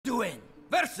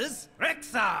versus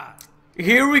Rexar.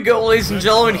 Here we go, ladies and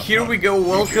gentlemen. Here we go.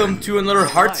 Welcome to another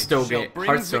Hearthstone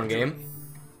game.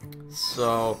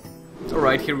 So, it's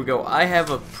alright. Here we go. I have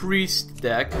a priest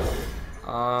deck,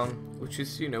 which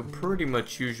is, you know, pretty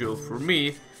much usual for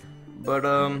me. But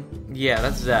yeah,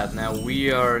 that's that. Now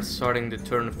we are starting the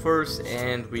turn first,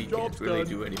 and we can't really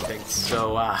do anything.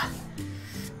 So,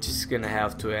 just gonna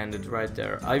have to end it right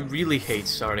there. I really hate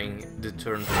starting the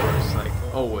turn first, like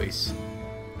always.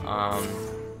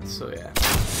 So yeah.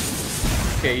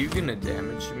 Okay, you're gonna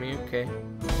damage me, okay.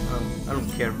 I don't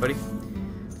care, buddy.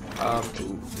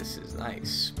 Ooh, this is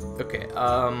nice. Okay,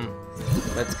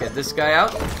 let's get this guy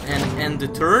out and end the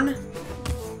turn.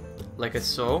 Like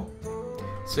so.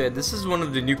 So yeah, this is one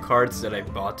of the new cards that I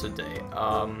bought today.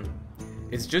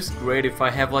 It's just great if I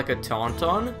have like a taunt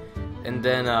on, and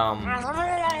then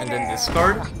this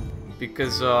card,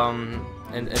 because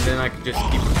and then I can just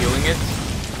keep healing it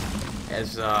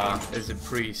as a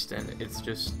priest, and it's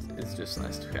just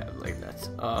nice to have like that.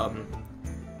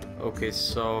 Okay,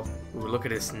 so look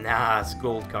at this nice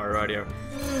gold card right here.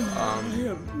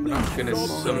 I'm gonna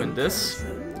summon this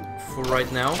for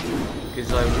right now,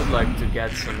 because I would like to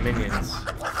get some minions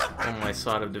on my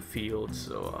side of the field.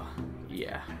 So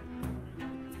yeah.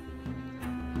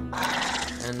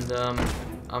 And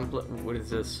what is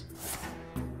this?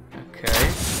 Okay.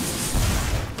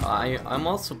 I'm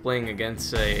also playing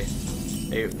against a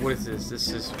what is this?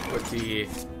 This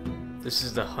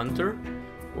is the hunter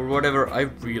or whatever. I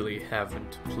really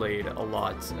haven't played a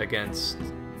lot against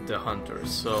the hunter.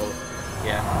 So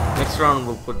yeah, next round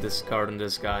we'll put this card on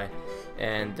this guy,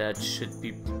 and that should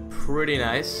be pretty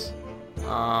nice.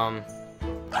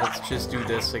 Let's just do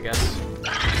this, I guess,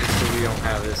 just so we don't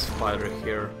have this fighter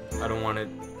here. I don't want it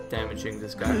damaging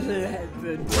this guy.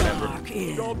 Whatever.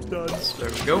 So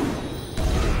there we go.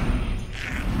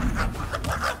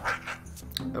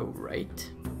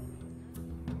 Alright.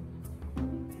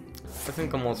 I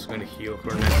think I'm also gonna heal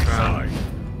for next round.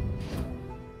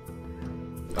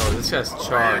 Oh, this has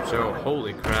charge. Oh,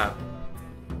 holy crap.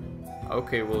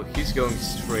 Okay, well, he's going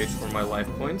straight for my life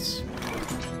points.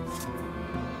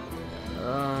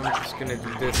 I'm just gonna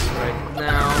do this right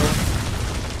now.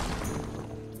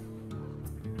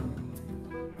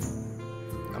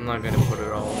 I'm not gonna put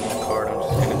it all on one card, I'm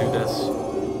just gonna do this.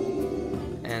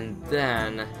 And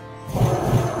then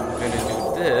I'm gonna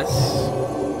do this.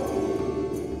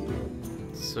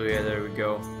 So yeah, there we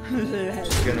go.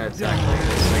 Just gonna attack like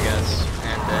this, I guess.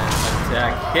 And then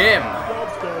attack him!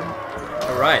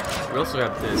 Alright, we also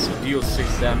have this, deal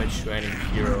 6 damage to any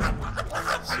hero.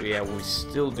 So yeah, we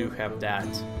still do have that.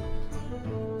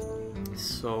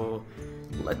 So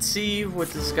let's see what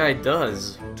this guy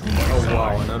does. Oh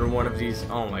wow, another one of these.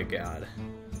 Oh my god.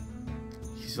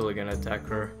 He's only gonna attack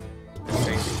her, I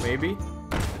think, maybe?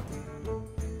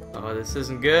 Oh, this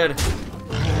isn't good.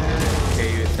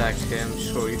 Okay, you attacked him.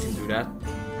 Sure, you can do that.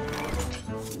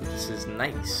 This is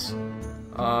nice.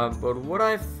 But what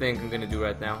I think I'm gonna do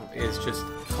right now is just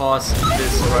toss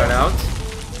this right out.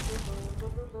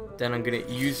 Then I'm gonna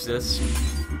use this.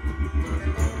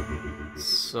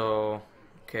 So,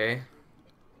 okay.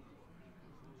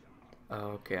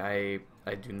 Okay,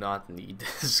 I do not need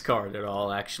this card at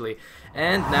all, actually.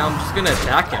 And now I'm just gonna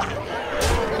attack him.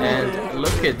 And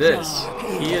look at this.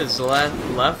 He is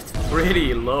left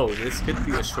pretty low. This could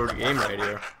be a short game right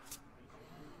here.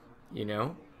 You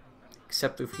know?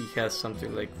 Except if he has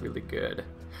something like really good.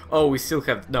 Oh, we still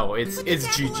have no. It's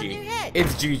GG.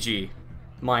 It's GG.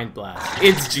 Mind blast.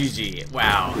 It's GG.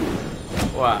 Wow.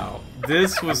 Wow.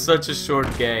 This was such a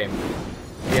short game.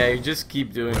 Yeah, you just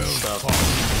keep doing stuff.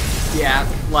 Yeah,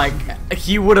 like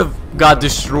he would have got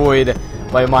destroyed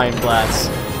by Mind Blast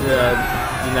the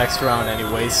next round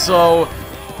anyway. So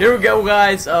here we go,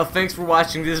 guys. Thanks for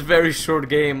watching this very short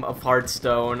game of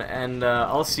Hearthstone, and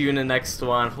I'll see you in the next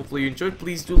one. Hopefully you enjoyed.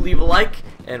 Please do leave a like,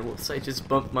 and whoops, I just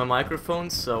bumped my microphone.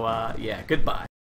 So yeah, goodbye.